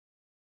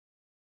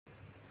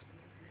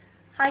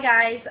Hi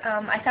guys,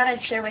 I thought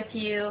I'd share with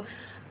you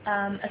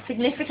a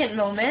significant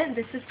moment.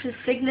 This is to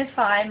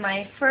signify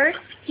my first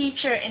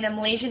feature in a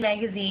Malaysian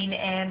magazine,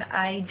 and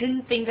I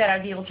didn't think that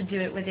I'd be able to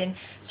do it within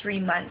 3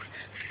 months.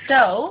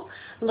 So,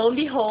 lo and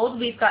behold,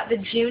 we've got the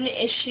June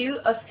issue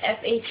of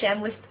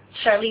FHM with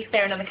Charlize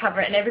Theron on the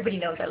cover, and everybody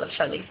knows I love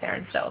Charlize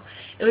Theron, so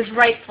it was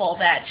rightful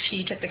that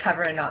she took the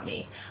cover and not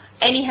me.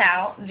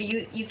 Anyhow,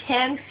 you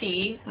can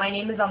see my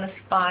name is on the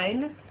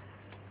spine,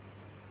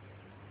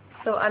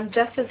 so I'm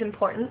just as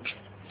important.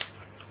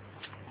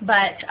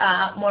 But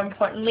more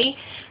importantly,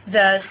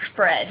 the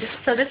spread.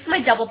 So this is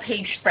my double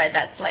page spread.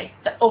 That's like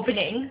the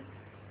opening.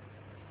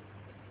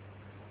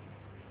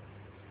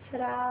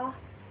 Ta-da!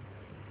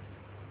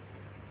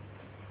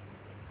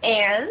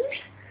 And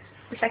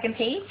the second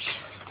page.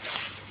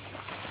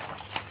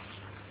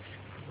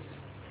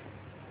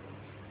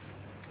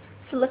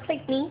 Does it look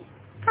like me?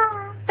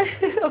 Ah.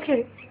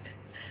 Okay.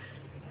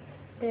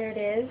 There it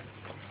is.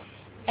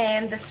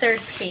 And the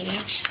third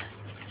page.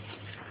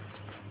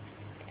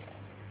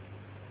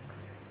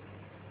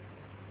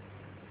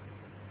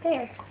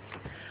 There.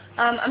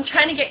 I'm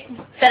trying to get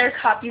better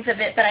copies of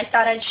it, but I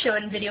thought I'd show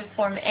it in video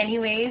form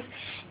anyways.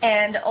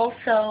 And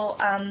also,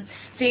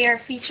 they are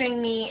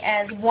featuring me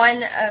as one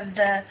of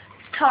the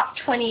top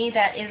 20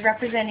 that is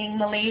representing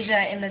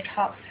Malaysia in the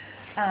top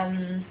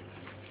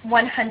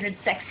 100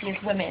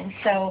 sexiest women.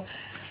 So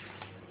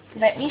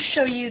let me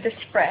show you the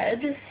spread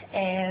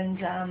and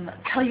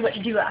tell you what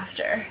to do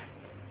after.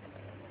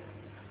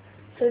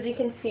 So as you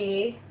can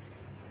see,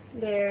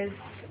 there's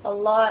a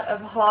lot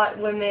of hot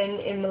women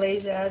in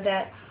Malaysia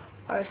that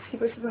are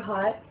super, super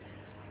hot.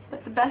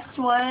 But the best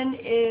one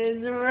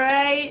is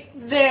right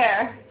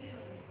there.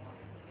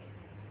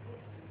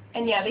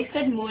 And yeah, they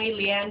said Mui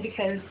Lian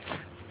because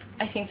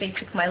I think they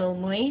took my little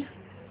Mui,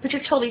 which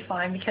is totally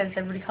fine because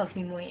everybody calls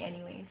me Mui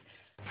anyways.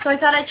 So I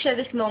thought I'd share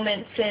this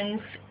moment since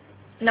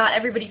not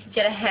everybody could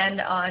get a hand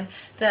on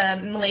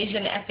the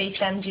Malaysian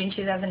FHM June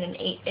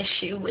 2008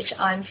 issue, which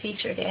I'm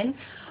featured in.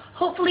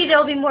 Hopefully there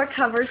will be more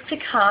covers to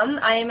come.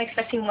 I am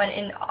expecting one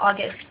in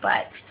August,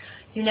 but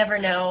you never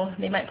know.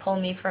 They might pull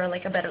me for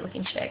like a better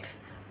looking chick,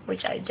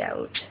 which I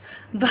doubt.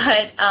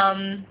 But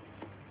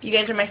you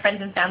guys are my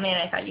friends and family,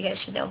 and I thought you guys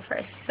should know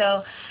first.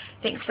 So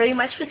thanks very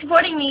much for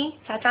supporting me.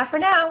 Ta-ta for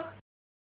now.